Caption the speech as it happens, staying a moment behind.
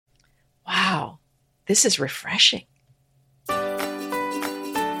this is refreshing.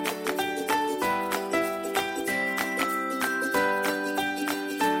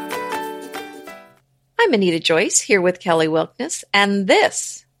 I'm Anita Joyce here with Kelly Wilkniss, and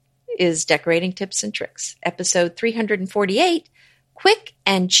this is Decorating Tips and Tricks, episode 348, Quick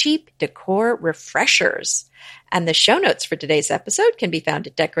and Cheap Decor Refreshers. And the show notes for today's episode can be found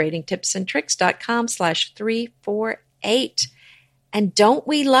at decoratingtipsandtricks.com/348. And don't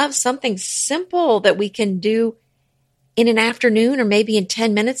we love something simple that we can do in an afternoon or maybe in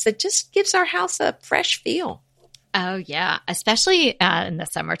 10 minutes that just gives our house a fresh feel? Oh, yeah. Especially in the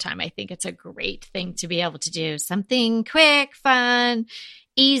summertime. I think it's a great thing to be able to do something quick, fun,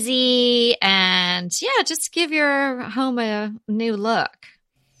 easy, and just give your home a new look.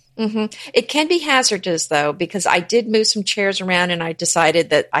 Mm-hmm. It can be hazardous, though, because I did move some chairs around and I decided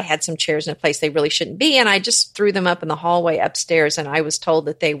that I had some chairs in a place they really shouldn't be. And I just threw them up in the hallway upstairs, and I was told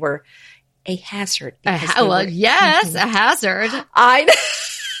that they were a hazard. A hazard. I know.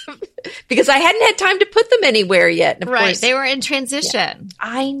 Because I hadn't had time to put them anywhere yet. And of right. course, they were in transition. Yeah.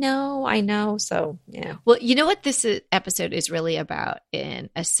 I know. So, yeah. Well, you know what this episode is really about, in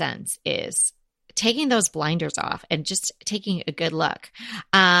a sense, is taking those blinders off and just taking a good look,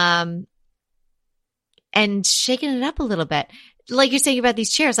 and shaking it up a little bit. Like you're saying about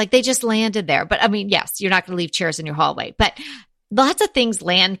these chairs, like they just landed there. But I mean, yes, you're not going to leave chairs in your hallway, but lots of things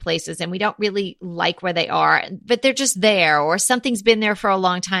land places and we don't really like where they are, but they're just there, or something's been there for a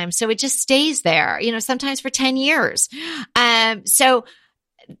long time. So it just stays there, sometimes for 10 years. So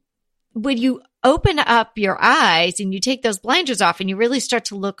when you open up your eyes and you take those blinders off and you really start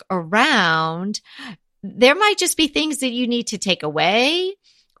to look around, there might just be things that you need to take away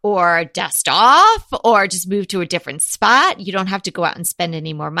or dust off or just move to a different spot. You don't have to go out and spend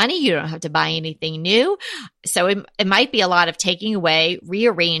any more money. You don't have to buy anything new. So it might be a lot of taking away,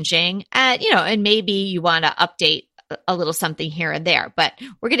 rearranging, and maybe you want to update a little something here and there. But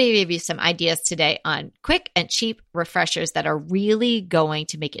we're going to give you some ideas today on quick and cheap refreshers that are really going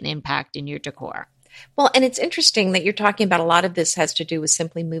to make an impact in your decor. Well, and it's interesting that you're talking about a lot of this has to do with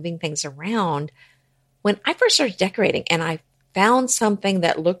simply moving things around. When I first started decorating and I found something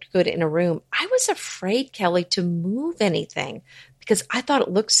that looked good in a room, I was afraid, Kelly, to move anything because I thought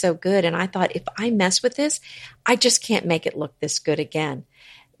it looked so good. And I thought, if I mess with this, I just can't make it look this good again.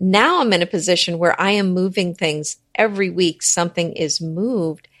 Now I'm in a position where I am moving things every week. Something is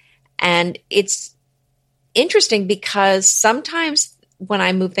moved. And it's interesting because sometimes when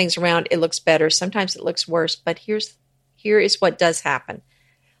I move things around, it looks better. Sometimes it looks worse. But here is what does happen.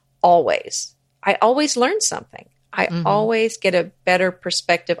 Always. I always learn something. I always get a better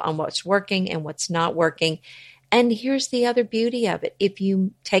perspective on what's working and what's not working. And here's the other beauty of it. If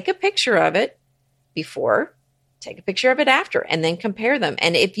you take a picture of it before, take a picture of it after, and then compare them.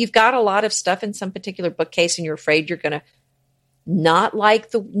 And if you've got a lot of stuff in some particular bookcase and you're afraid you're going to not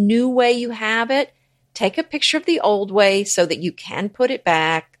like the new way you have it, take a picture of the old way so that you can put it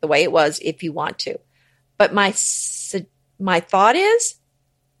back the way it was if you want to. But my thought is,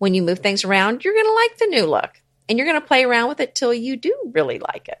 when you move things around, you're going to like the new look. And you're going to play around with it till you do really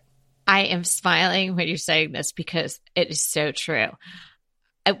like it. I am smiling when you're saying this because it is so true.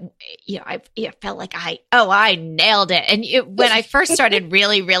 I felt like I nailed it. And when I first started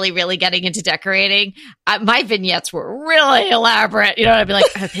really, really, really getting into decorating, my vignettes were really elaborate. I'd be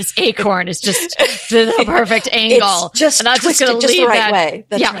like, this acorn is just the perfect angle. It's just twisted just the right way.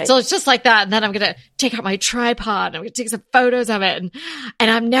 That's right. So it's just like that. And then I'm going to take out my tripod and I'm going to take some photos of it. And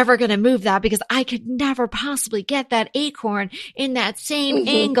I'm never going to move that because I could never possibly get that acorn in that same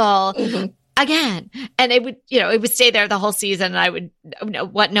angle. Again. And it would stay there the whole season and I would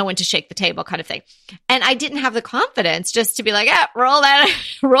want no one to shake the table kind of thing. And I didn't have the confidence just to be like, rolling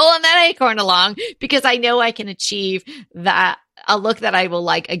that acorn along because I know I can achieve that, a look that I will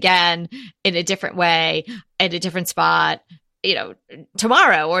like again in a different way, at a different spot,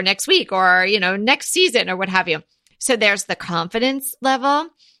 tomorrow or next week or, next season or what have you. So there's the confidence level.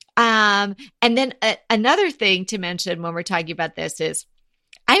 And then another thing to mention when we're talking about this is,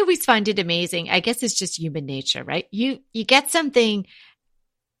 I always find it amazing. I guess it's just human nature, right? You get something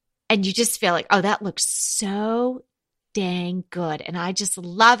and you just feel like, oh, that looks so dang good. And I just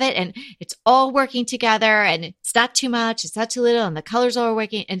love it. And it's all working together and it's not too much. It's not too little. And the colors are all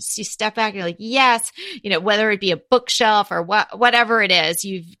working. And you step back and you're like, yes, whether it be a bookshelf or whatever it is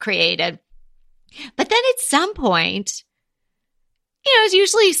you've created. But then at some point, it's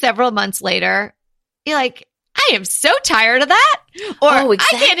usually several months later, you're like, I am so tired of that. Or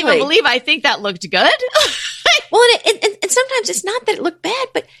exactly. I can't even believe I think that looked good. Well, and sometimes it's not that it looked bad,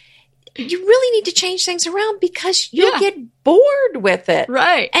 but you really need to change things around because you'll Yeah. get bored with it.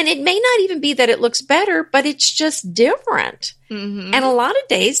 Right. And it may not even be that it looks better, but it's just different. Mm-hmm. And a lot of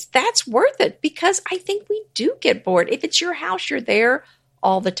days that's worth it because I think we do get bored. If it's your house, you're there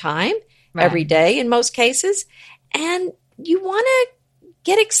all the time, Right. every day in most cases. And you want to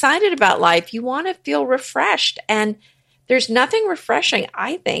get excited about life. You want to feel refreshed. And there's nothing refreshing,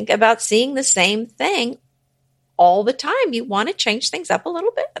 I think, about seeing the same thing all the time. You want to change things up a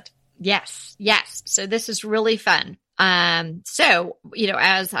little bit. Yes. Yes. So this is really fun. So,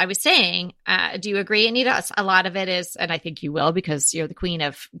 as I was saying, do you agree, Anita? A lot of it is, and I think you will because you're the queen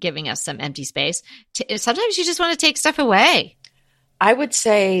of giving us some empty space. Sometimes you just want to take stuff away. I would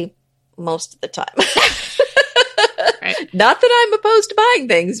say most of the time. Right. Not that I'm opposed to buying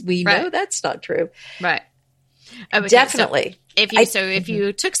things. We know Right. that's not true. Right. Okay, Definitely. So if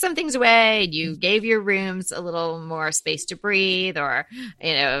you took some things away, you gave your rooms a little more space to breathe, or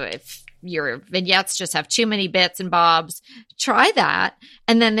if your vignettes just have too many bits and bobs, try that.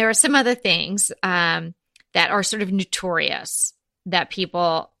 And then there are some other things that are sort of notorious that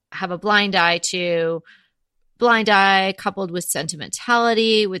people have a blind eye to. Blind eye coupled with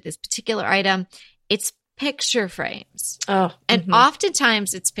sentimentality with this particular item. It's picture frames. Oh, And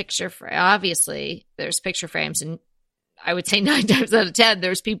oftentimes it's obviously there's picture frames, and I would say 9 times out of 10,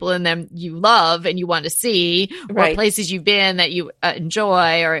 there's people in them you love and you want to see, or Right. places you've been that you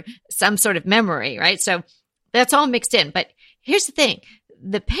enjoy, or some sort of memory, right? So that's all mixed in. But here's the thing.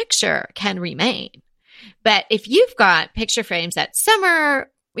 The picture can remain. But if you've got picture frames that some are,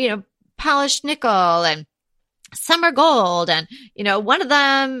 polished nickel and some are gold, and one of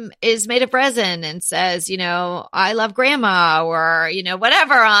them is made of resin and says I love grandma, or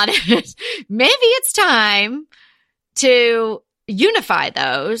whatever on it, maybe it's time to unify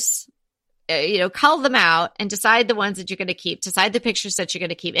those, cull them out and decide the ones that you're going to keep, decide the pictures that you're going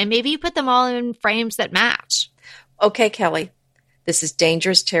to keep, and maybe you put them all in frames that match. Okay, Kelly, this is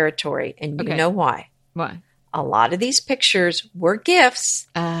dangerous territory, and you Okay. know why. What? A lot of these pictures were gifts,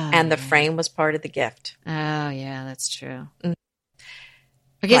 Oh, and the frame was part of the gift. oh yeah, that's true. Mm.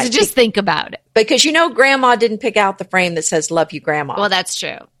 Okay, so Right. just think about it. Because Grandma didn't pick out the frame that says "Love you, Grandma." Well, that's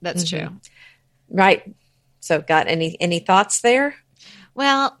true. That's true. Right. So, got any thoughts there?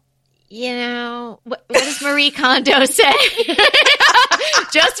 Well, what does Marie Kondo say?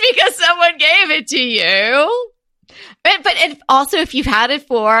 Just because someone gave it to you. But also, if you've had it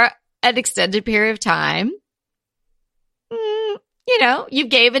for an extended period of time, you've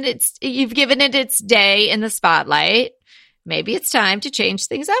given it its day in the spotlight. Maybe it's time to change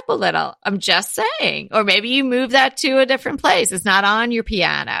things up a little. I'm just saying. Or maybe you move that to a different place. It's not on your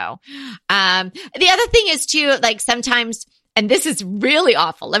piano. The other thing is too, like sometimes, and this is really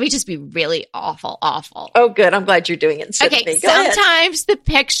awful. Let me just be really awful. Oh, good. I'm glad you're doing it instead of me. Go ahead. Sometimes the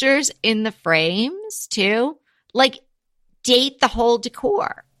pictures in the frames too, like date the whole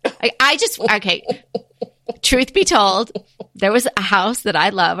decor. Truth be told, there was a house that I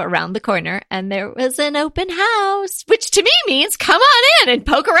love around the corner, and there was an open house, which to me means come on in and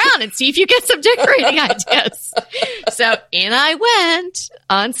poke around and see if you get some decorating ideas. So in I went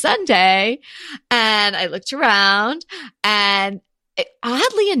on Sunday, and I looked around, and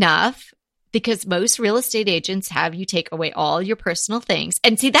oddly enough, because most real estate agents have you take away all your personal things.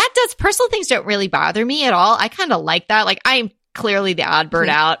 And see, personal things don't really bother me at all. I kind of like that. Like, I am clearly the odd bird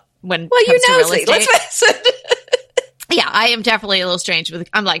out when it comes to real estate. Let's face it. Yeah, I am definitely a little strange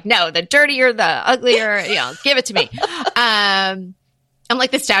I'm like, no, the dirtier, the uglier, give it to me. I'm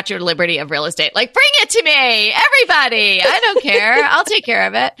like the Statue of Liberty of real estate. Like, bring it to me, everybody. I don't care. I'll take care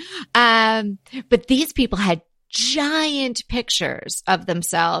of it. But these people had giant pictures of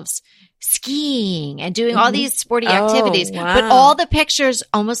themselves skiing and doing all these sporty activities. Wow. But all the pictures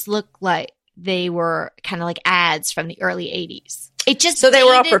almost look like they were kind of like ads from the early 80s. So they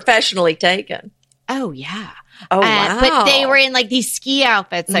were all professionally taken. Oh, yeah. Oh, wow. But they were in like these ski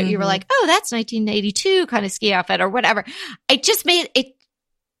outfits that you were like, oh, that's 1982 kind of ski outfit or whatever. It just made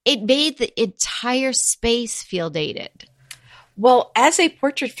it made the entire space feel dated. Well, as a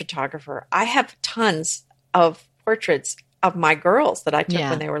portrait photographer, I have tons of portraits of my girls that I took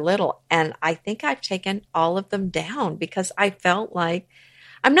when they were little. And I think I've taken all of them down because I felt like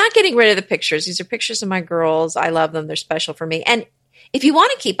I'm not getting rid of the pictures. These are pictures of my girls. I love them. They're special for me. And if you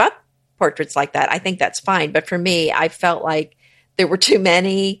want to keep up portraits like that, I think that's fine. But for me, I felt like there were too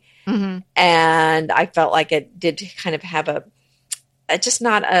many. Mm-hmm. And I felt like it did kind of have a just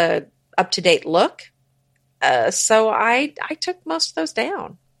not a up-to-date look. So I took most of those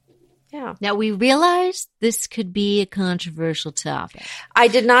down. Yeah. Now, we realized this could be a controversial topic. I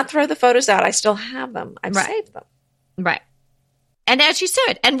did not throw the photos out. I still have them. I've saved them. Right. And as you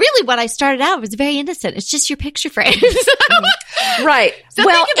should. And really what I started out was very innocent. It's just your picture frames. Right. So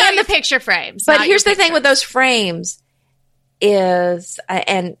think about the picture frames. But here's the thing with those frames is,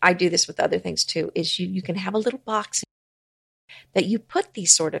 and I do this with other things too, is you can have a little box that you put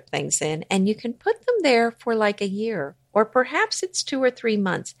these sort of things in, and you can put them there for like a year, or perhaps it's 2 or 3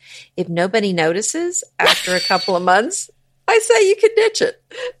 months. If nobody notices after a couple of months, I say you can ditch it.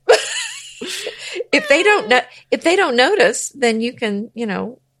 If they don't notice, then you can,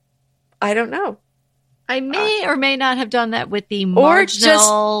 I don't know. I may or may not have done that with the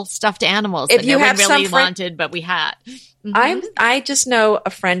marginal stuffed animals that no one really wanted, but we had. Mm-hmm. I just know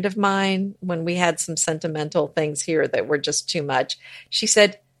a friend of mine, when we had some sentimental things here that were just too much, she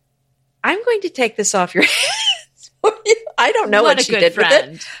said, I'm going to take this off your hands. I don't know what she did with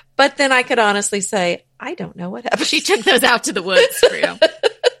it. But then I could honestly say, I don't know what happened. She took those out to the woods for you.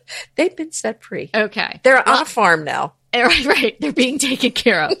 They've been set free. Okay. They're on a farm now. Right. They're being taken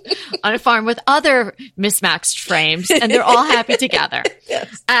care of on a farm with other mismatched frames, and they're all happy together.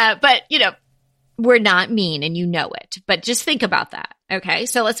 Yes. But, we're not mean, and you know it. But just think about that. Okay.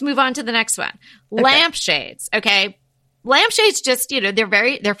 So let's move on to the next one. Okay. Lampshades. Okay. Lampshades just,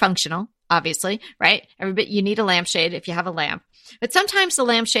 they're functional, obviously, right? You need a lampshade if you have a lamp. But sometimes the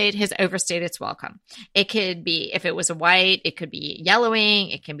lampshade has overstayed its welcome. It could be, if it was a white, it could be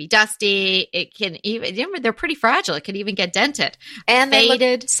yellowing, it can be dusty, it can even, they're pretty fragile. It could even get dented. And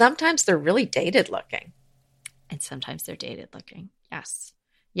faded. Sometimes they're really dated looking. And sometimes they're dated looking. Yes.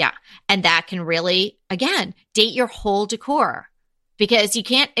 Yeah. And that can really, again, date your whole decor. Because you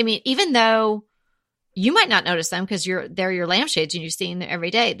can't, even though you might not notice them because they're your lampshades and you're seeing them every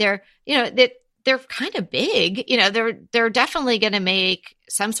day, they're kind of big. They're definitely going to make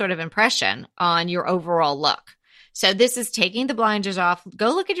some sort of impression on your overall look. So this is taking the blinders off.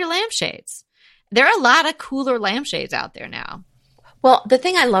 Go look at your lampshades. There are a lot of cooler lampshades out there now. Well, the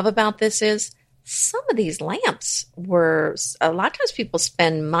thing I love about this is some of these lamps a lot of times people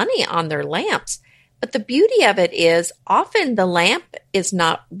spend money on their lamps. But the beauty of it is often the lamp is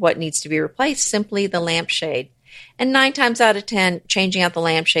not what needs to be replaced, simply the lampshade. And 9 times out of 10, changing out the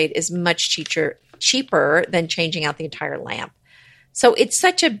lampshade is much cheaper than changing out the entire lamp. So it's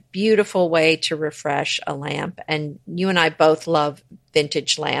such a beautiful way to refresh a lamp. And you and I both love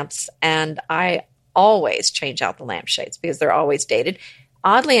vintage lamps. And I always change out the lampshades because they're always dated.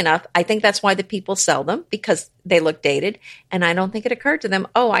 Oddly enough, I think that's why the people sell them, because they look dated. And I don't think it occurred to them,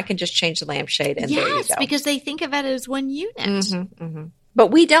 I can just change the lampshade and there you go. Yes, because they think of it as one unit. Mm-hmm, mm-hmm. But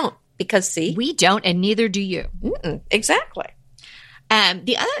we don't. Because see, we don't, and neither do you. Exactly.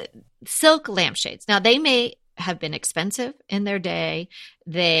 The other silk lampshades. Now, they may have been expensive in their day.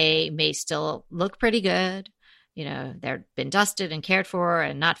 They may still look pretty good. They've been dusted and cared for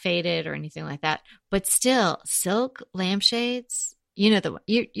and not faded or anything like that. But still, silk lampshades.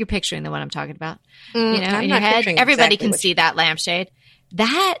 You're picturing the one I'm talking about. In your head, everybody can see that lampshade.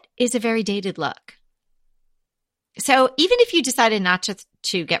 That is a very dated look. So even if you decided not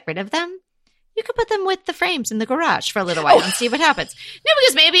to get rid of them, you could put them with the frames in the garage for a little while and see what happens. No,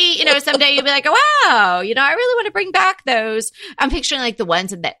 because maybe, someday you'll be like, oh, wow, I really want to bring back those. I'm picturing like the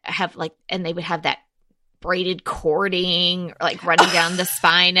ones that have and they would have that braided cording running down the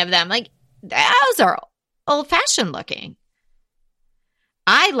spine of them. Like those are old fashioned looking.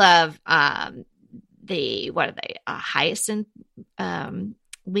 I love what are they? Hyacinth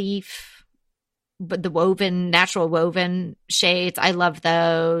leaf. But the natural woven shades, I love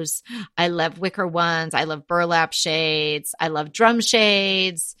those. I love wicker ones. I love burlap shades. I love drum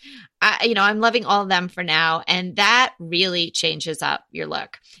shades. I'm loving all of them for now. And that really changes up your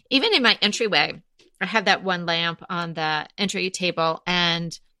look. Even in my entryway, I have that one lamp on the entry table,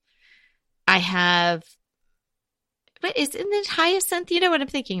 and I have, isn't it hyacinth? You know what I'm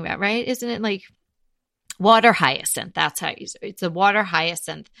thinking about, right? Isn't it like water hyacinth? That's how it's a water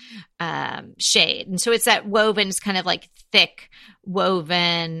hyacinth shade. And so it's that woven, it's kind of like thick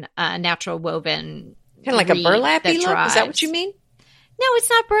woven, natural woven. Kind of like a burlappy look? Is that what you mean? No,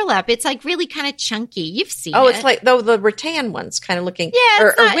 it's not burlap. It's like really kind of chunky. You've seen it. Oh, it's like the rattan one's kind of looking,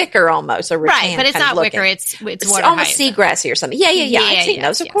 or wicker almost. Right, but it's not wicker. It's water almost hyacinth. Seagrassy or something. Yeah. I've seen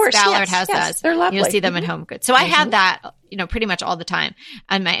those, of course. Ballard has those. They're lovely. You'll see them at Home Goods. So I have that, pretty much all the time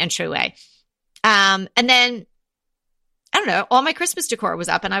on my entryway. And then, I don't know, all my Christmas decor was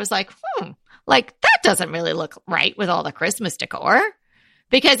up, and I was like, that doesn't really look right with all the Christmas decor,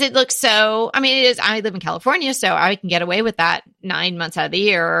 because it looks so, it is, I live in California, so I can get away with that 9 months out of the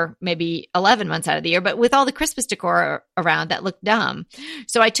year, or maybe 11 months out of the year, but with all the Christmas decor around, that looked dumb.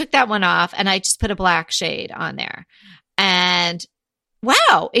 So I took that one off, and I just put a black shade on there. And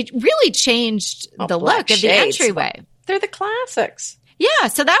wow, it really changed the look of the entryway. they're the classics. Yeah,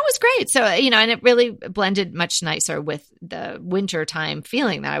 so that was great. So, and it really blended much nicer with the wintertime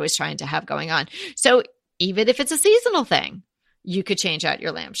feeling that I was trying to have going on. So even if it's a seasonal thing, you could change out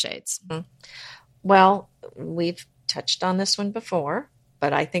your lampshades. Mm-hmm. Well, we've touched on this one before,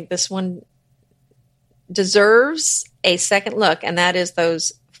 but I think this one deserves a second look, and that is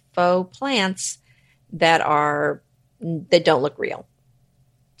those faux plants that don't look real.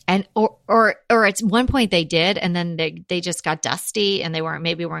 And or at one point they did, and then they just got dusty and they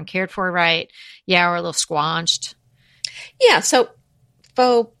weren't cared for right. Yeah, or a little squanched. Yeah, so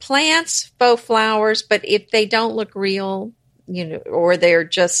faux plants, faux flowers, but if they don't look real, or they're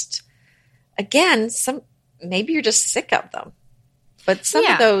just, again, maybe you're just sick of them. But some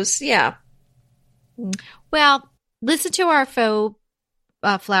of those, yeah. Well, listen to our faux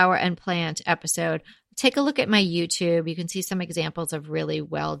flower and plant episode. Take a look at my YouTube. You can see some examples of really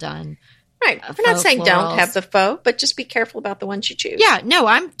well done. Right. We're not saying don't have the faux, but just be careful about the ones you choose. Yeah. No,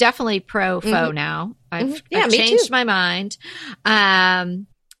 I'm definitely pro faux now. I've changed my mind.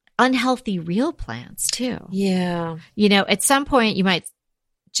 Unhealthy real plants too. Yeah. At some point you might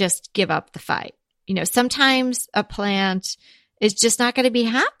just give up the fight. Sometimes a plant is just not going to be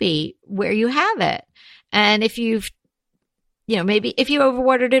happy where you have it. And if you've maybe if you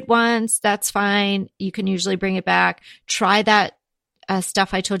overwatered it once, that's fine. You can usually bring it back. Try that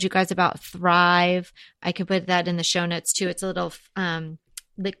stuff I told you guys about, Thrive. I could put that in the show notes too. It's a little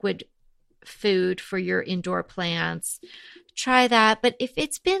liquid food for your indoor plants. Try that. But if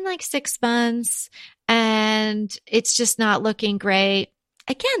it's been like 6 months and it's just not looking great,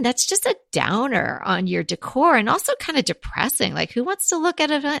 again, that's just a downer on your decor and also kind of depressing. Like, who wants to look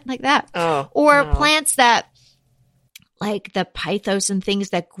at it like that? Or plants that, like the pythos and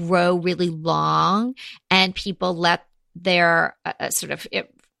things that grow really long, and people let their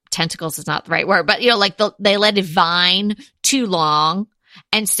tentacles is not the right word, but they let it vine too long,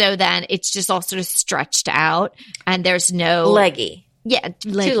 and so then it's just all sort of stretched out, and there's no leggy. Yeah,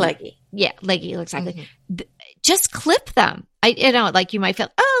 leggy. Too leggy. Yeah, leggy. Exactly. Mm-hmm. Just clip them. You might feel,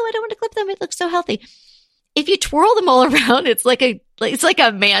 I don't want to clip them. It looks so healthy. If you twirl them all around, it's like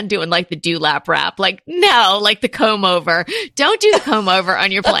a man doing like the dewlap wrap. Like, no, like the comb over. Don't do the comb over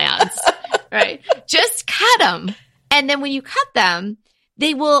on your plants, right? Just cut them. And then when you cut them,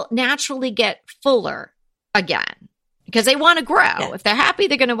 they will naturally get fuller again because they want to grow. Yeah. If they're happy,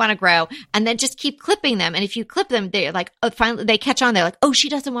 they're going to want to grow, and then just keep clipping them. And if you clip them, they're like, finally they catch on. They're like, she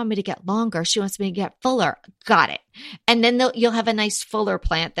doesn't want me to get longer. She wants me to get fuller. Got it. And then you'll have a nice fuller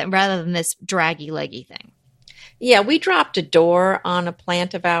plant rather than this draggy, leggy thing. Yeah, we dropped a door on a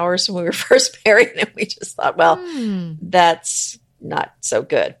plant of ours when we were first married, and we just thought, that's not so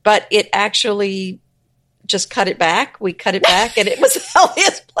good. But it actually just cut it back. We cut it back, and it was the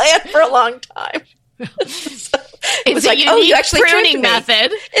healthiest plant for a long time. So it was like, you actually pruning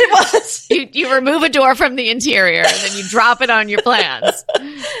method. It was. You remove a door from the interior, and then you drop it on your plants.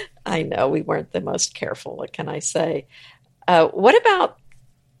 I know, we weren't the most careful. What can I say? What about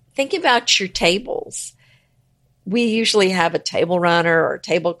thinking about your tables? We usually have a table runner or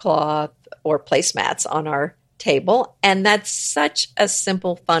tablecloth or placemats on our table, and that's such a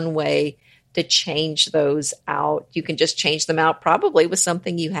simple, fun way to change those out. You can just change them out probably with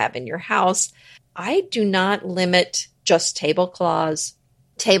something you have in your house. I do not limit just tablecloths,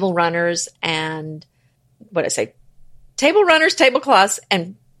 table runners, and table runners, tablecloths,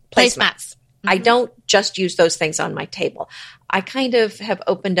 and placemats. Mm-hmm. I don't just use those things on my table. I kind of have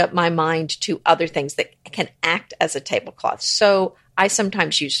opened up my mind to other things that can act as a tablecloth. So I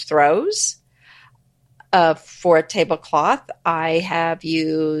sometimes use throws. For a tablecloth, I have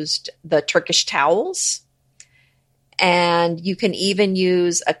used the Turkish towels. And you can even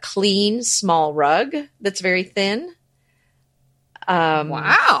use a clean, small rug that's very thin.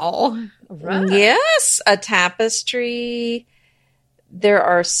 Wow. Rug. Yes, a tapestry. There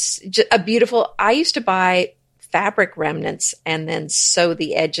are I used to buy fabric remnants and then sew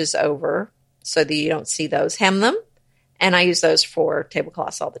the edges over so that you don't see those. Hem them, and I use those for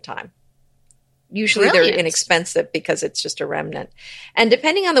tablecloths all the time. Usually They're inexpensive because it's just a remnant. And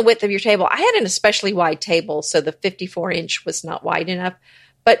depending on the width of your table, I had an especially wide table, so the 54-inch was not wide enough.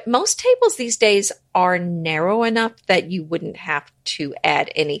 But most tables these days are narrow enough that you wouldn't have to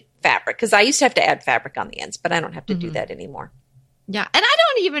add any fabric. Because I used to have to add fabric on the ends, but I don't have to do that anymore. Yeah. And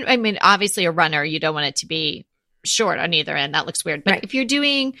obviously a runner, you don't want it to be short on either end. That looks weird. But if you're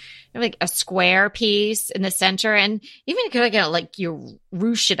doing like a square piece in the center, and even if you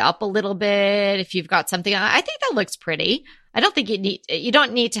ruche it up a little bit, if you've got something, I think that looks pretty. I don't think you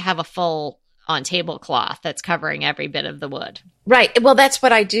don't need to have a full on tablecloth that's covering every bit of the wood. Right. Well, that's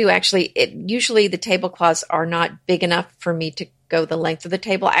what I do actually. Usually the tablecloths are not big enough for me to go the length of the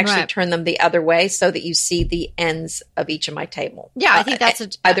table. I actually turn them the other way so that you see the ends of each of my table. Yeah, I think that's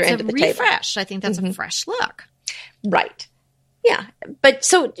either end of the refresh. table. I think that's a fresh look. Right. Yeah. But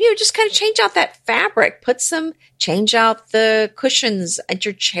so, just kind of change out that fabric, change out the cushions at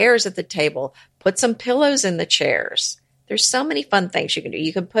your chairs at the table, put some pillows in the chairs. There's so many fun things you can do.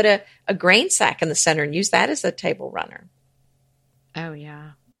 You can put a grain sack in the center and use that as a table runner. Oh,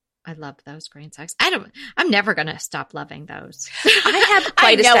 yeah. I love those grain sacks. I'm never going to stop loving those. I have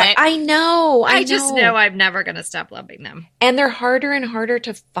quite a stack. I know. I just know I'm never going to stop loving them. And they're harder and harder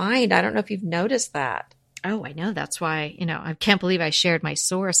to find. I don't know if you've noticed that. Oh, I know. That's why, I can't believe I shared my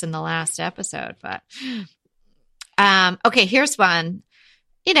source in the last episode. But, okay, here's one,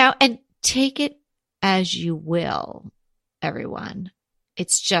 and take it as you will, everyone.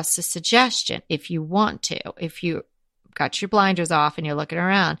 It's just a suggestion. If you want to, if you got your blinders off and you're looking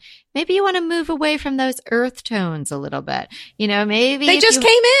around, maybe you want to move away from those earth tones a little bit. Maybe they just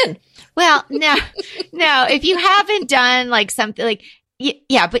came in. Well, no, if you haven't done like something like,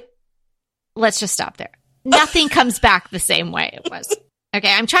 yeah, but let's just stop there. Nothing comes back the same way it was.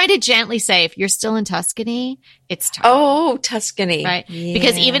 Okay. I'm trying to gently say, if you're still in Tuscany, it's time. Oh, Tuscany. Right. Yeah.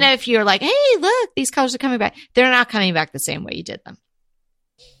 Because even if you're like, hey, look, these colors are coming back, they're not coming back the same way you did them.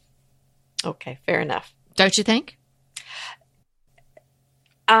 Okay. Fair enough. Don't you think?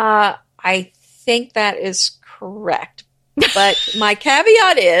 I think that is correct. But my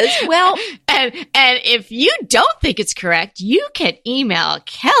caveat is, well, and if you don't think it's correct, you can email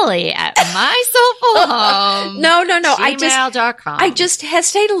Kelly at mysoulfulhome. No. gmail.com. I just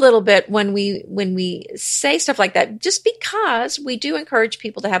hesitate a little bit when we say stuff like that, just because we do encourage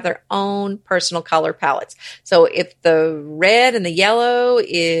people to have their own personal color palettes. So if the red and the yellow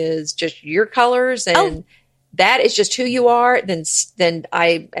is just your colors and that is just who you are, then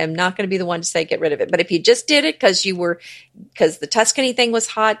I am not going to be the one to say get rid of it. But if you just did it because the Tuscany thing was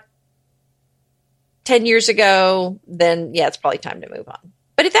hot 10 years ago, then yeah, it's probably time to move on.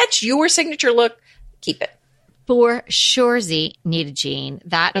 But if that's your signature look, keep it. For Shorzy, Nita Jean,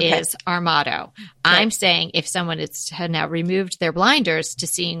 that is our motto. Right. I'm saying if someone had now removed their blinders to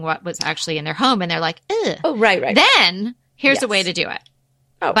seeing what was actually in their home and they're like, ugh. Oh, right. Then here's a way to do it.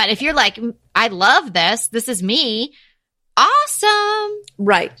 Oh. But if you're like, I love this is me, awesome.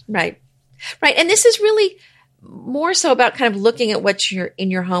 Right. And this is really more so about kind of looking at what you're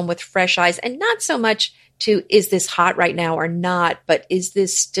in your home with fresh eyes, and not so much to, is this hot right now or not, but is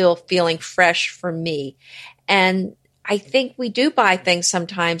this still feeling fresh for me? And I think we do buy things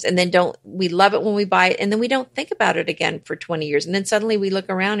sometimes and then we love it when we buy it and then we don't think about it again for 20 years. And then suddenly we look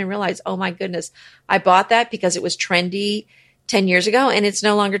around and realize, oh my goodness, I bought that because it was trendy 10 years ago and it's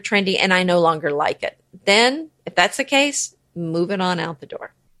no longer trendy and I no longer like it. Then if that's the case, move it on out the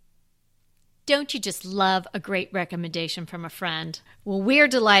door. Don't you just love a great recommendation from a friend? Well, we're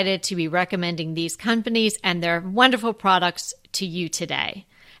delighted to be recommending these companies and their wonderful products to you today.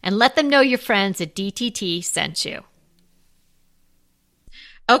 And let them know your friends at DTT sent you.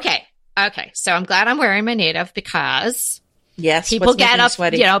 Okay. So I'm glad I'm wearing my native because people get up,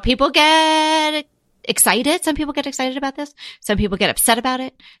 sweaty? People get excited. Some people get excited about this. Some people get upset about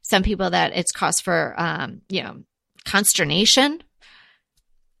it. Some people that it's cause for, consternation.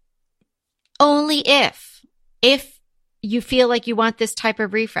 Only if you feel like you want this type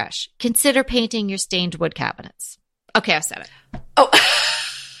of refresh, consider painting your stained wood cabinets. Okay, I said it. Oh,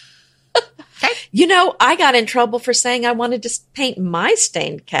 okay. I got in trouble for saying I wanted to paint my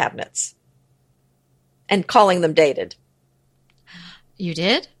stained cabinets and calling them dated. You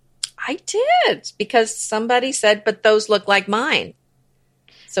did? I did, because somebody said, but those look like mine.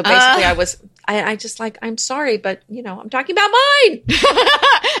 So basically I just like, I'm sorry, but I'm talking about mine.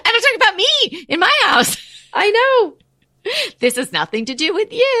 And I'm talking about me in my house. I know. This has nothing to do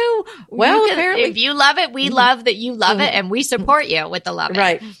with you. Well, apparently. If you love it, we love that you love it, and we support you with the love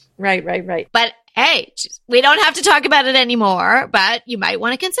it. Right. But hey, we don't have to talk about it anymore, but you might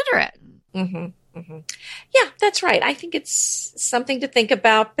want to consider it. Mm-hmm. Yeah, that's right. I think it's something to think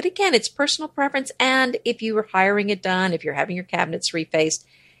about. But again, it's personal preference. And if you were hiring it done, if you're having your cabinets refaced,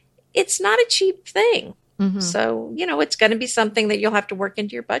 it's not a cheap thing. Mm-hmm. So, it's going to be something that you'll have to work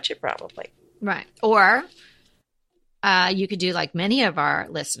into your budget probably. Right. Or you could do like many of our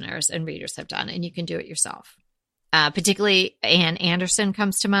listeners and readers have done, and you can do it yourself. Particularly Ann Anderson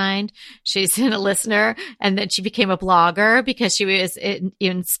comes to mind. She's a listener, and then she became a blogger because she was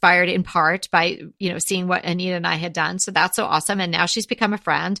inspired in part by, seeing what Anita and I had done. So that's so awesome. And now she's become a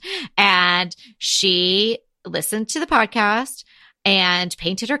friend, and she listened to the podcast. and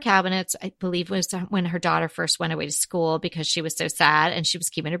painted her cabinets. I believe it was when her daughter first went away to school because she was so sad and she was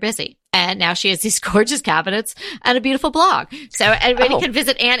keeping her busy. And now she has these gorgeous cabinets and a beautiful blog. So everybody can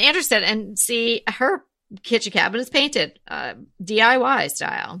visit Ann Anderson and see her kitchen cabinets painted, DIY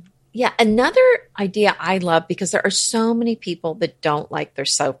style. Yeah, another idea I love, because there are so many people that don't like their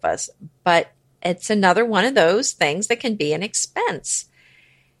sofas, but it's another one of those things that can be an expense.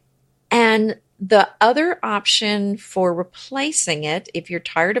 And the other option for replacing it, if you're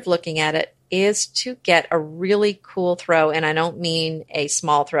tired of looking at it, is to get a really cool throw. And I don't mean a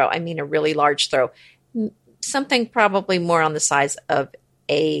small throw, I mean a really large throw. Something probably more on the size of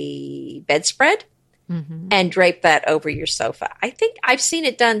a bedspread. Mm-hmm. And drape that over your sofa. I think I've seen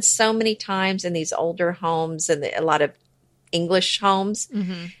it done so many times in these older homes and a lot of English homes.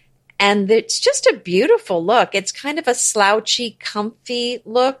 Mm-hmm. And it's just a beautiful look. It's kind of a slouchy, comfy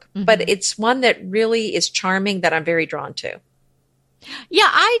look, mm-hmm. but it's one that really is charming that I'm very drawn to. Yeah,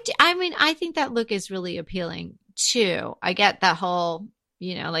 I mean, I think that look is really appealing too. I get that whole,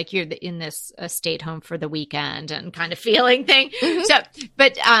 like you're in this estate home for the weekend and kind of feeling thing. Mm-hmm. So,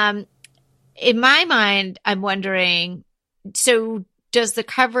 but, in my mind, I'm wondering, so does the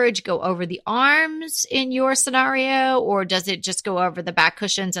coverage go over the arms in your scenario, or does it just go over the back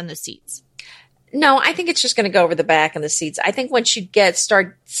cushions and the seats? No, I think it's just going to go over the back and the seats. I think once you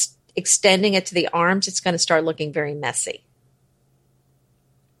start extending it to the arms, it's going to start looking very messy.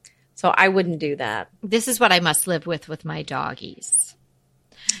 So I wouldn't do that. This is what I must live with my doggies,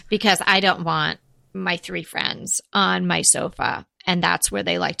 because I don't want my 3 friends on my sofa. And that's where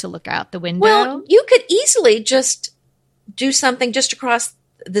they like to look out the window. Well, you could easily just do something just across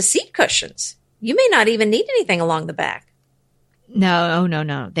the seat cushions. You may not even need anything along the back.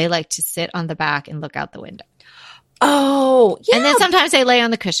 No. They like to sit on the back and look out the window. Oh, yeah. And then sometimes they lay on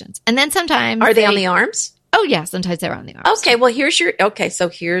the cushions. And then sometimes Are they on the arms? Oh, yeah. Sometimes they're on the arms. Okay. Well, here's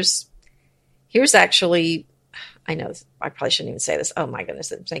actually, I know I probably shouldn't even say this. Oh my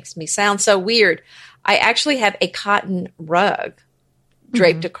goodness. It makes me sound so weird. I actually have a cotton rug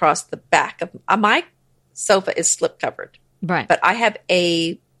draped mm-hmm. across the back of my sofa is slip covered. Right. But I have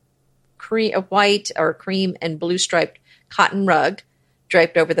a white or cream and blue striped cotton rug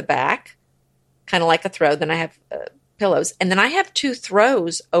draped over the back, kind of like a throw. Then I have pillows. And then I have 2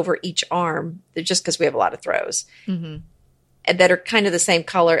 throws over each arm, just because we have a lot of throws, mm-hmm. that are kind of the same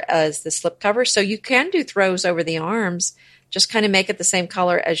color as the slip cover. So you can do throws over the arms, just kind of make it the same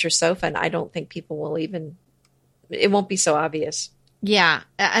color as your sofa. And I don't think people will it won't be so obvious. Yeah,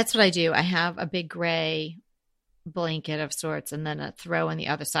 that's what I do. I have a big gray blanket of sorts and then a throw on the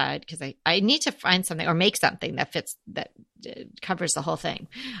other side, because I need to find something or make something that fits, that covers the whole thing.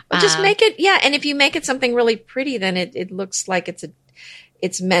 Well, just make it. Yeah. And if you make it something really pretty, then it looks like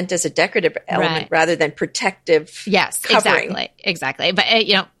it's meant as a decorative element rather than protective. Yes, covering. Exactly. But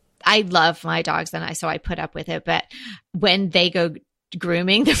I love my dogs, and so I put up with it. But when they go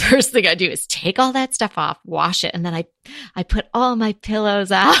grooming, the first thing I do is take all that stuff off, wash it, and then I put all my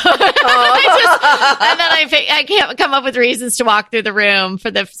pillows out. And then I can't come up with reasons to walk through the room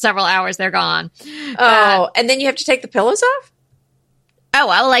for the several hours they're gone. And then you have to take the pillows off? Oh,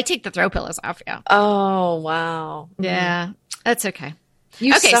 well, I take the throw pillows off, yeah. Oh, wow. Yeah, that's okay.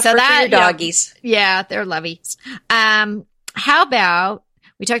 You suffer for your doggies. Yeah, they're lovies. How about,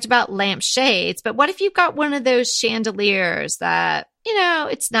 we talked about lamp shades, but what if you've got one of those chandeliers that,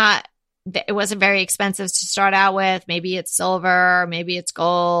 it wasn't very expensive to start out with. Maybe it's silver, maybe it's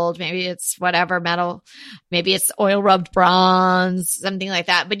gold, maybe it's whatever metal, maybe it's oil rubbed bronze, something like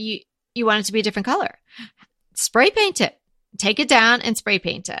that. But you want it to be a different color. Spray paint it. Take it down and spray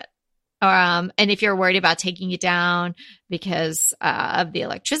paint it. And if you're worried about taking it down because of the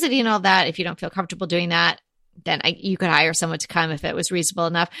electricity and all that, if you don't feel comfortable doing that, then you could hire someone to come if it was reasonable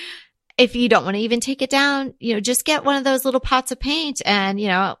enough. If you don't want to even take it down, just get one of those little pots of paint and,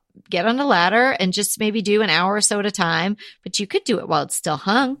 get on a ladder and just maybe do an hour or so at a time. But you could do it while it's still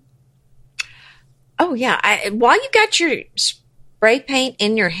hung. Oh, yeah. While you got your spray paint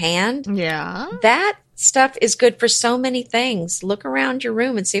in your hand, that stuff is good for so many things. Look around your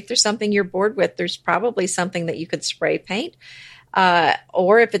room and see if there's something you're bored with. There's probably something that you could spray paint.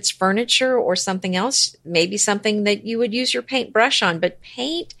 Or if it's furniture or something else, maybe something that you would use your paintbrush on. But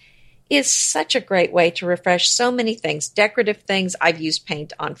paint is such a great way to refresh so many things, decorative things. I've used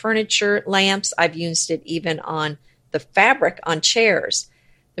paint on furniture, lamps. I've used it even on the fabric on chairs.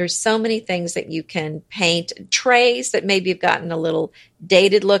 There's so many things that you can paint. Trays that maybe have gotten a little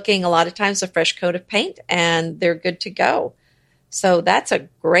dated looking, a lot of times a fresh coat of paint, and they're good to go. So that's a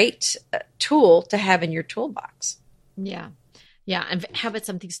great tool to have in your toolbox. Yeah. Yeah. And how about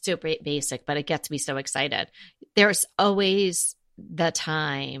something so basic, but it gets me so excited. There's always the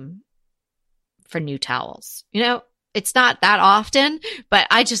time for new towels. You know, it's not that often, but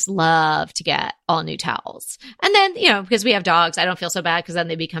I just love to get all new towels. And then, you know, because we have dogs, I don't feel so bad because then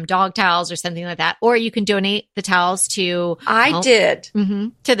they become dog towels or something like that. Or you can donate the towels to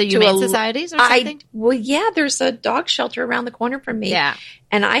to the humane societies or something. Well, yeah, there's a dog shelter around the corner from me. Yeah.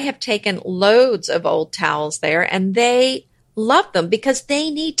 And I have taken loads of old towels there, and they love them because they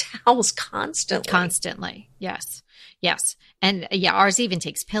need towels constantly. Constantly. Yes. Yes. And yeah, ours even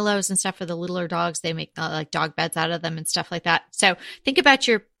takes pillows and stuff for the littler dogs. They make like dog beds out of them and stuff like that. So think about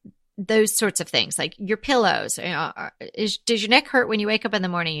those sorts of things, like your pillows. You know, does your neck hurt when you wake up in the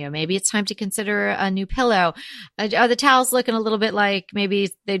morning? You know, maybe it's time to consider a new pillow. Are the towels looking a little bit like maybe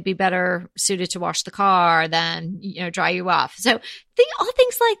they'd be better suited to wash the car than, you know, dry you off? So all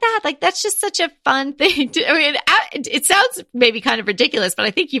things like that. Like that's just such a fun thing. It sounds maybe kind of ridiculous, but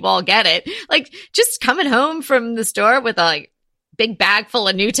I think you all get it. Like just coming home from the store with a big bag full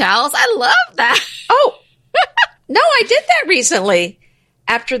of new towels. I love that. Oh, no, I did that recently.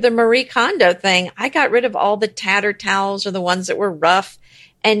 After the Marie Kondo thing, I got rid of all the tattered towels or the ones that were rough.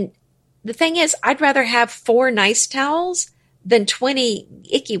 And the thing is, I'd rather have 4 nice towels than 20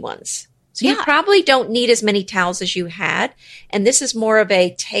 icky ones. So you probably don't need as many towels as you had. And this is more of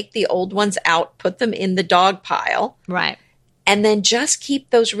a take the old ones out, put them in the dog pile. Right. And then just keep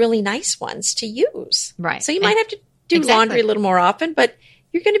those really nice ones to use. Right. So you might have to do laundry a little more often, but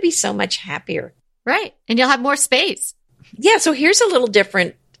you're going to be so much happier. Right. And you'll have more space. Yeah, so here's a little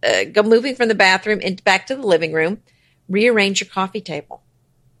different. Moving from the bathroom and back to the living room, rearrange your coffee table.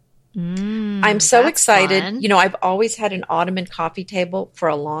 I'm so excited. Fun. You know, I've always had an ottoman coffee table for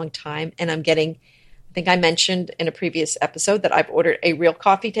a long time, and I think I mentioned in a previous episode that I've ordered a real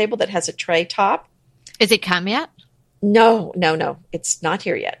coffee table that has a tray top. Is it come yet? No. It's not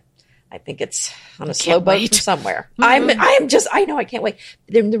here yet. I think it's on a slow boat from somewhere. I know, I can't wait.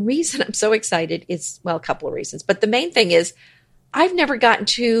 The reason I'm so excited is, well, a couple of reasons. But the main thing is I've never gotten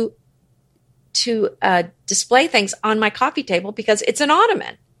to display things on my coffee table because it's an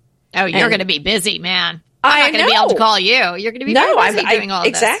ottoman. Oh, you're going to be busy, man. I'm not going to be able to call you. You're going to be busy doing all this.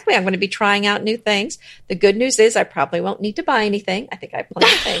 Exactly. I'm going to be trying out new things. The good news is I probably won't need to buy anything. I think I have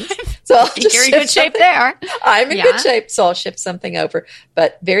plenty of things. So I'll just you're in good shape there. I'm in good shape, so I'll ship something over.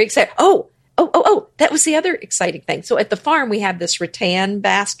 But very excited. Oh, that was the other exciting thing. So at the farm, we have this rattan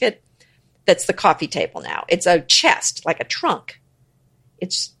basket that's the coffee table now. It's a chest, like a trunk.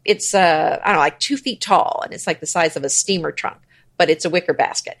 It's I don't know, like 2 feet tall, and it's like the size of a steamer trunk. But it's a wicker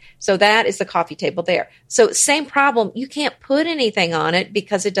basket. So that is the coffee table there. So same problem. You can't put anything on it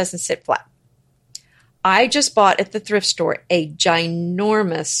because it doesn't sit flat. I just bought at the thrift store a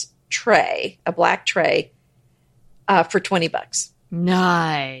ginormous tray, a black tray, for $20.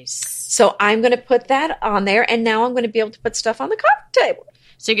 Nice. So I'm going to put that on there, and now I'm going to be able to put stuff on the coffee table.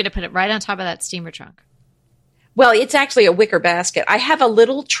 So you're going to put it right on top of that steamer trunk. Well, it's actually a wicker basket. I have a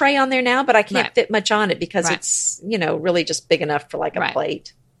little tray on there now, but I can't fit much on it because it's, you know, really just big enough for like a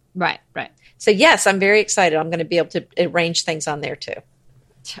plate. Right. So yes, I'm very excited. I'm going to be able to arrange things on there too.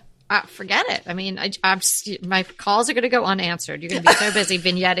 Forget it. I mean, my calls are going to go unanswered. You're going to be so busy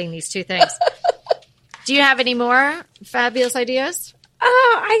vignetting these 2 things. Do you have any more fabulous ideas?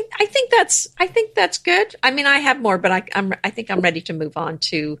 I think that's good. I mean, I have more, but I think I'm ready to move on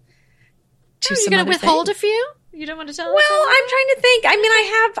to some you're going to withhold things. a few? You don't want to tell us? Well, I'm trying to think. I mean,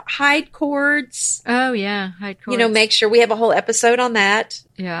 I have hide cords. Oh, yeah. Hide cords. You know, make sure we have a whole episode on that.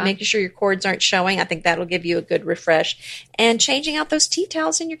 Yeah. Making sure your cords aren't showing. I think that'll give you a good refresh. And changing out those tea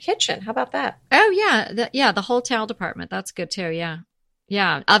towels in your kitchen. How about that? Oh, yeah. The whole towel department. That's good, too. Yeah.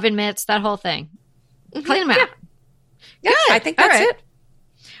 Yeah. Oven mitts, that whole thing. Mm-hmm. Clean them out. Yeah, I think that's it.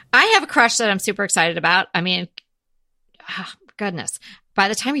 I have a crush that I'm super excited about. I mean, goodness. By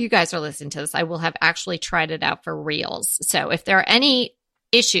the time you guys are listening to this, I will have actually tried it out for reals. So if there are any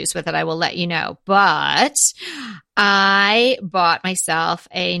issues with it, I will let you know. But I bought myself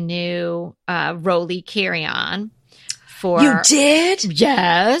a new Rolly carry-on for... You did?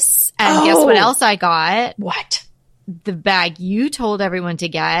 Yes. And guess what else I got? What? The bag you told everyone to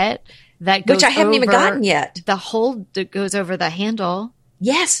get. That goes Which I haven't even gotten yet. The hole that goes over the handle.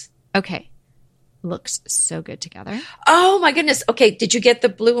 Yes. Okay. Looks so good together. Oh, my goodness. Okay. Did you get the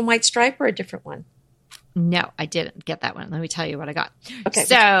blue and white stripe or a different one? No, I didn't get that one. Let me tell you what I got. Okay.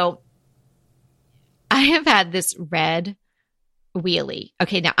 So I have had this red wheelie.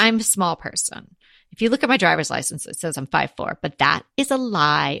 Okay. Now I'm a small person. If you look at my driver's license, it says I'm 5'4", but that is a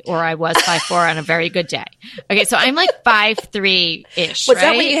lie, or I was 5'4" on a very good day. Okay. So I'm like 5'3"-ish. Was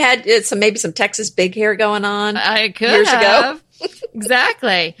that when you had maybe some Texas big hair going on? I could years have. ago?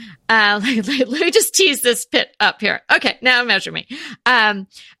 Exactly. Let me just tease this bit up here. Okay, now measure me.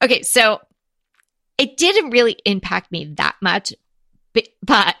 Okay, so it didn't really impact me that much,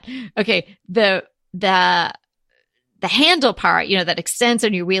 but okay, the handle part, that extends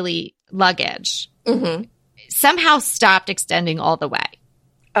on your wheelie luggage, somehow stopped extending all the way.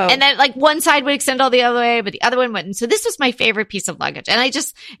 Oh. And then one side would extend all the other way, but the other one wouldn't. So this was my favorite piece of luggage. And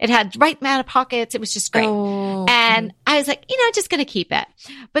it had right amount of pockets. It was just great. Oh. And I was like, just going to keep it.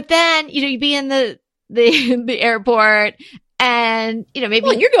 But then, you'd be in the airport and,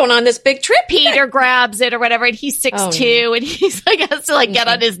 maybe you're going on this big trip. Peter grabs it or whatever. And he's 6'2", and he's has to get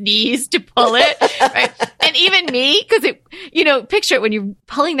on his knees to pull it. Right. And even me, cause picture it when you're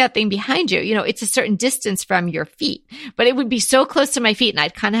pulling that thing behind you, it's a certain distance from your feet, but it would be so close to my feet and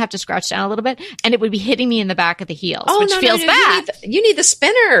I'd kind of have to scrouch down a little bit and it would be hitting me in the back of the heels, which feels bad. You need the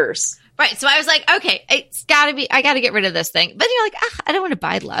spinners. Right. So I was like, okay, I got to get rid of this thing. But you're like, I don't want to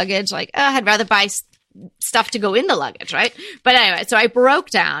buy luggage. I'd rather buy stuff to go in the luggage. Right. But anyway, so I broke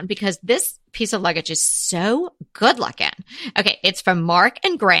down because this piece of luggage is so good looking. Okay. It's from Mark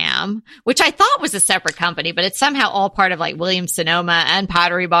and Graham, which I thought was a separate company, but it's somehow all part of Williams Sonoma and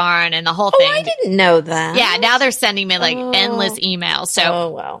Pottery Barn and the whole thing. Oh, I didn't know that. Yeah. Now they're sending me endless emails.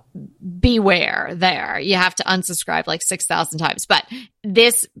 So beware there. You have to unsubscribe 6,000 times, but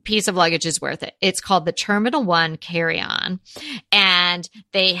this piece of luggage is worth it. It's called the Terminal 1 Carry-On, and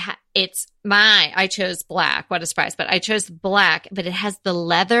I chose black. What a surprise. But I chose black, but it has the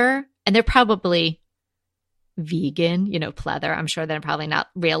leather. And they're probably vegan, pleather. I'm sure they're probably not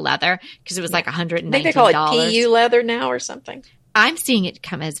real leather because it was $119. I think they call it PU leather now or something. I'm seeing it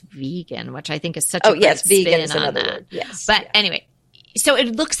come as vegan, which I think is such a great vegan spin is on that. Word. Yes. But anyway, so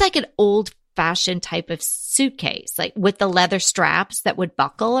it looks like an old-fashioned type of suitcase, with the leather straps that would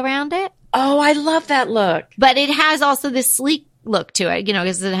buckle around it. Oh, I love that look. But it has also this sleek look to it,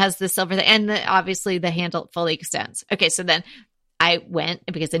 because it has the silver thing, and obviously the handle fully extends. Okay, so then I went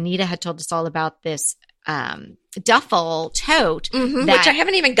because Anita had told us all about this duffel tote, which I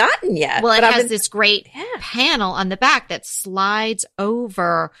haven't even gotten yet. Well, it has this great panel on the back that slides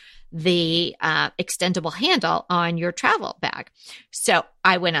over the extendable handle on your travel bag. So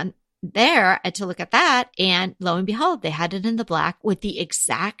I went on there to look at that, and lo and behold, they had it in the black with the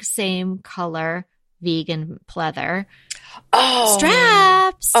exact same color vegan pleather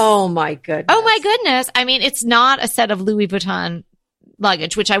straps. Oh my goodness. Oh my goodness. I mean, it's not a set of Louis Vuitton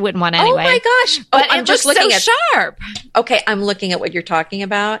luggage, which I wouldn't want anyway. Oh my gosh. But I'm just looking at sharp. Okay, I'm looking at what you're talking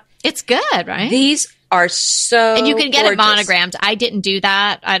about. It's good, right? These are so and you can get gorgeous. It monogrammed. I didn't do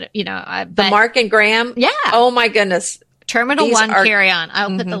that. The Mark and Graham. Yeah. Oh my goodness. Terminal 1 Carry-On.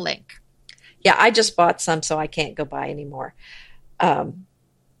 I'll put the link. Yeah, I just bought some, so I can't go buy anymore.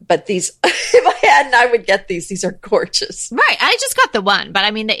 But these, if I hadn't, I would get these. These are gorgeous. Right. I just got the one, but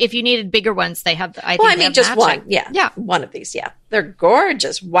I mean, if you needed bigger ones, they have. Just one. Yeah. Yeah. One of these. Yeah. They're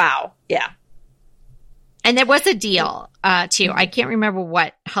gorgeous. Wow. Yeah. And there was a deal, too. I can't remember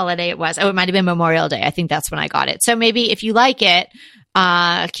what holiday it was. Oh, it might have been Memorial Day. I think that's when I got it. So maybe if you like it,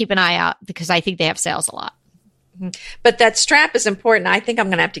 keep an eye out because I think they have sales a lot. But that strap is important. I think I'm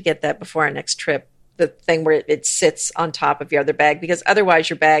going to have to get that before our next trip. The thing where it sits on top of your other bag, because otherwise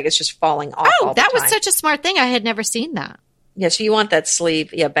your bag is just falling off. Oh, that was such a smart thing. I had never seen that. Yeah, so you want that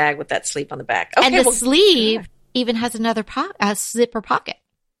sleeve, bag with that sleeve on the back. Okay, and the sleeve even has another zipper pocket.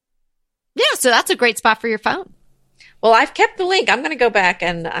 Yeah, so that's a great spot for your phone. Well, I've kept the link. I'm going to go back,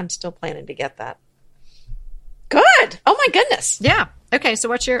 and I'm still planning to get that. Good. Oh, my goodness. Yeah. Okay, so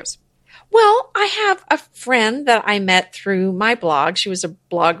what's yours? Well, I have a friend that I met through my blog. She was a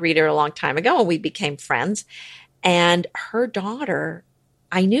blog reader a long time ago, and we became friends. And her daughter,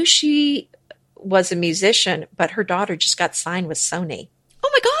 I knew she was a musician, but her daughter just got signed with Sony. Oh,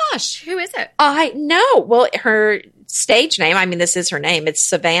 my gosh. Who is it? I know. Well, her stage name, this is her name. It's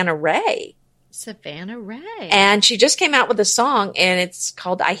Savannah Ray. Savannah Ray. And she just came out with a song, and it's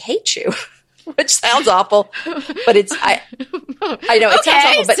called I Hate You. Which sounds awful, but I know it sounds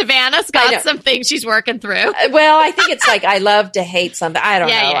awful. But Savannah's got some things she's working through. Well, I think it's I love to hate something. I don't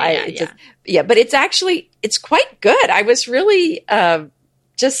know. But it's quite good. I was really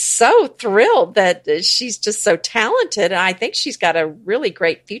just so thrilled that she's just so talented, and I think she's got a really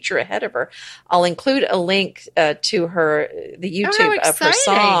great future ahead of her. I'll include a link to the YouTube of her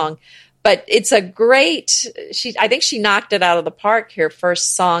song. But it's a great. I think she knocked it out of the park here.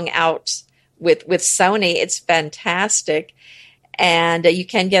 First song out with Sony. It's fantastic, and you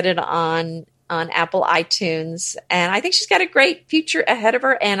can get it on Apple iTunes. And I think she's got a great future ahead of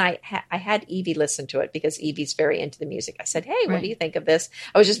her. And I had Evie listen to it because Evie's very into the music. I said, "Hey, what do you think of this?"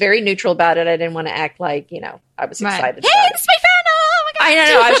 I was just very neutral about it. I didn't want to act like I was excited. Hey, it's my I don't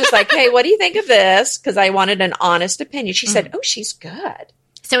know. I was just like, hey, what do you think of this? Because I wanted an honest opinion. She said, oh, she's good.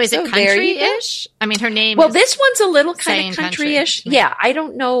 So is it country-ish? I mean, her name Well, is this one's a little kind of country-ish. country. Yeah, I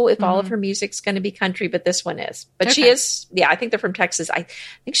don't know if all of her music's going to be country, but this one is. But she is, I think they're from Texas. I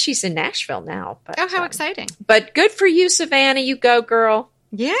think she's in Nashville now. But, how exciting. But good for you, Savannah. You go, girl.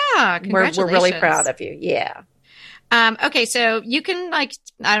 Yeah, congratulations. We're really proud of you. Yeah. Okay, so you can, like,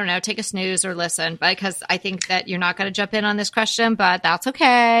 I don't know, take a snooze or listen, because I think that you're not going to jump in on this question, but that's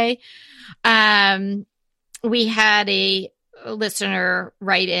okay. We had a listener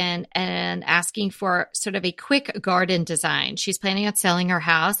write in and asking for sort of a quick garden design. She's planning on selling her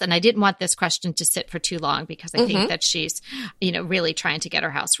house, and I didn't want this question to sit for too long because I think that she's, really trying to get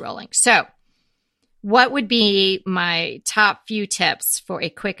her house rolling. So what would be my top few tips for a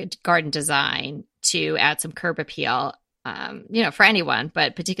quick garden design to add some curb appeal, for anyone,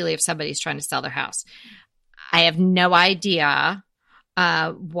 but particularly if somebody's trying to sell their house? I have no idea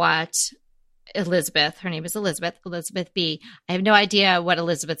what Elizabeth, her name is Elizabeth B. I have no idea what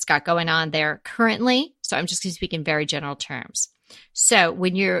Elizabeth's got going on there currently. So I'm just going to speak in very general terms. So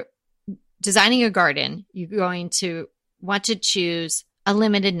when you're designing a garden, you're going to want to choose a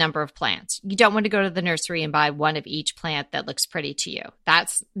limited number of plants. You don't want to go to the nursery and buy one of each plant that looks pretty to you.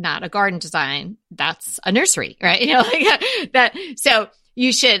 That's not a garden design. That's a nursery, right? Like that. So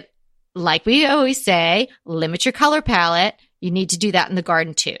you should, like we always say, limit your color palette. You need to do that in the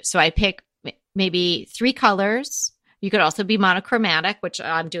garden too. So I pick maybe 3 colors. You could also be monochromatic, which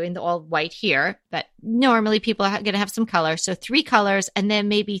I'm doing the all white here, but normally people are going to have some color. So 3 colors, and then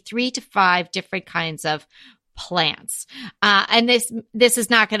maybe 3 to 5 different kinds of plants. And this is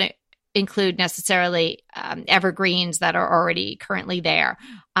not going to include necessarily evergreens that are already currently there.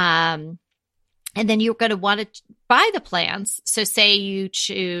 And then you're going to want to buy the plants. So say you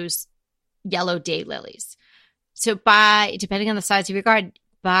choose yellow daylilies. So depending on the size of your garden,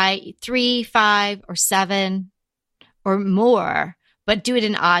 buy 3, 5, or 7 or more, but do it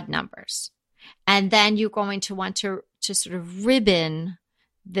in odd numbers. And then you're going to want to sort of ribbon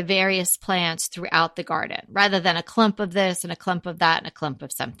the various plants throughout the garden rather than a clump of this and a clump of that and a clump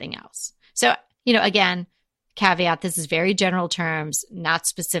of something else. So, again, caveat, this is very general terms, not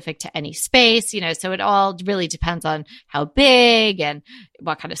specific to any space, so it all really depends on how big and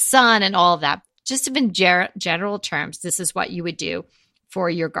what kind of sun and all of that. Just in general terms, this is what you would do for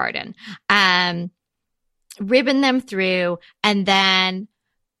your garden. Ribbon them through, and then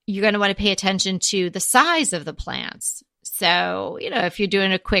you're going to want to pay attention to the size of the plants. So, if you're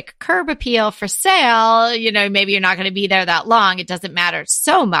doing a quick curb appeal for sale, maybe you're not going to be there that long. It doesn't matter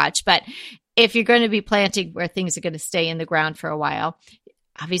so much. But if you're going to be planting where things are going to stay in the ground for a while,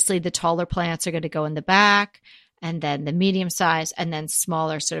 obviously the taller plants are going to go in the back, and then the medium size, and then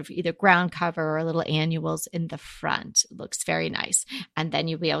smaller sort of either ground cover or little annuals in the front. It looks very nice. And then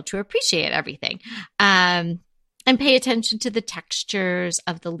you'll be able to appreciate everything. And pay attention to the textures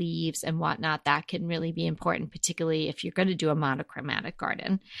of the leaves and whatnot. That can really be important, particularly if you're going to do a monochromatic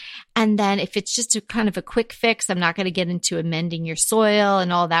garden. And then if it's just a kind of a quick fix, I'm not going to get into amending your soil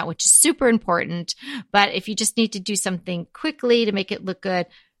and all that, which is super important. But if you just need to do something quickly to make it look good,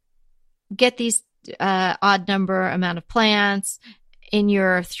 get these odd number amount of plants in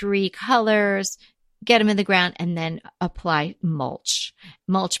your 3 colors, get them in the ground, and then apply mulch.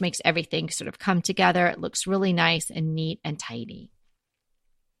 Mulch makes everything sort of come together. It looks really nice and neat and tidy.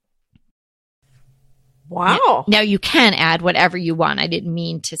 Wow. Now you can add whatever you want. I didn't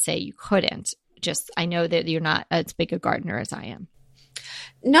mean to say you couldn't. Just, I know that you're not as big a gardener as I am.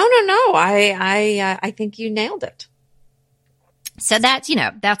 No. I think you nailed it. So that's,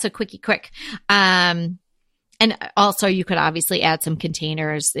 that's a quickie quick. And also you could obviously add some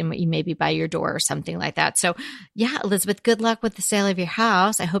containers maybe by your door or something like that. So yeah, Elizabeth, good luck with the sale of your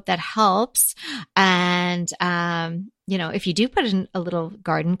house. I hope that helps. And, if you do put in a little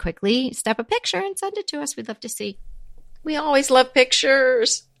garden quickly, snap a picture and send it to us. We'd love to see. We always love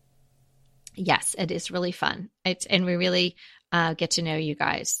pictures. Yes, it is really fun. And we really get to know you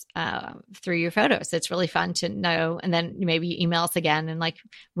guys through your photos. It's really fun to know. And then maybe you email us again and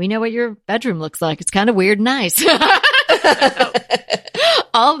we know what your bedroom looks like. It's kind of weird and nice.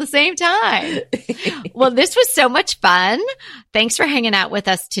 All at the same time. Well, this was so much fun. Thanks for hanging out with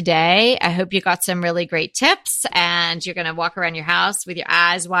us today. I hope you got some really great tips, and you're going to walk around your house with your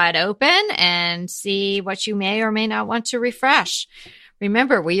eyes wide open and see what you may or may not want to refresh.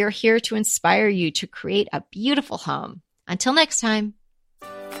 Remember, we are here to inspire you to create a beautiful home. Until next time.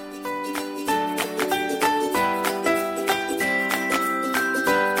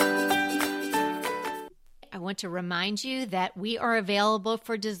 want to remind you that we are available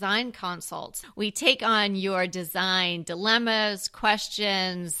for design consults. We take on your design dilemmas,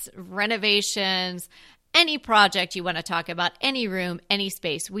 questions, renovations, any project you want to talk about, any room, any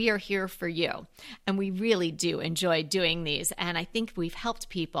space. We are here for you. And we really do enjoy doing these. And I think we've helped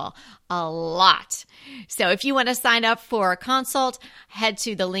people a lot. So if you want to sign up for a consult, head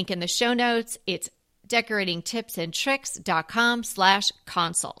to the link in the show notes. It's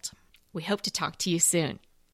decoratingtipsandtricks.com/consult. We hope to talk to you soon.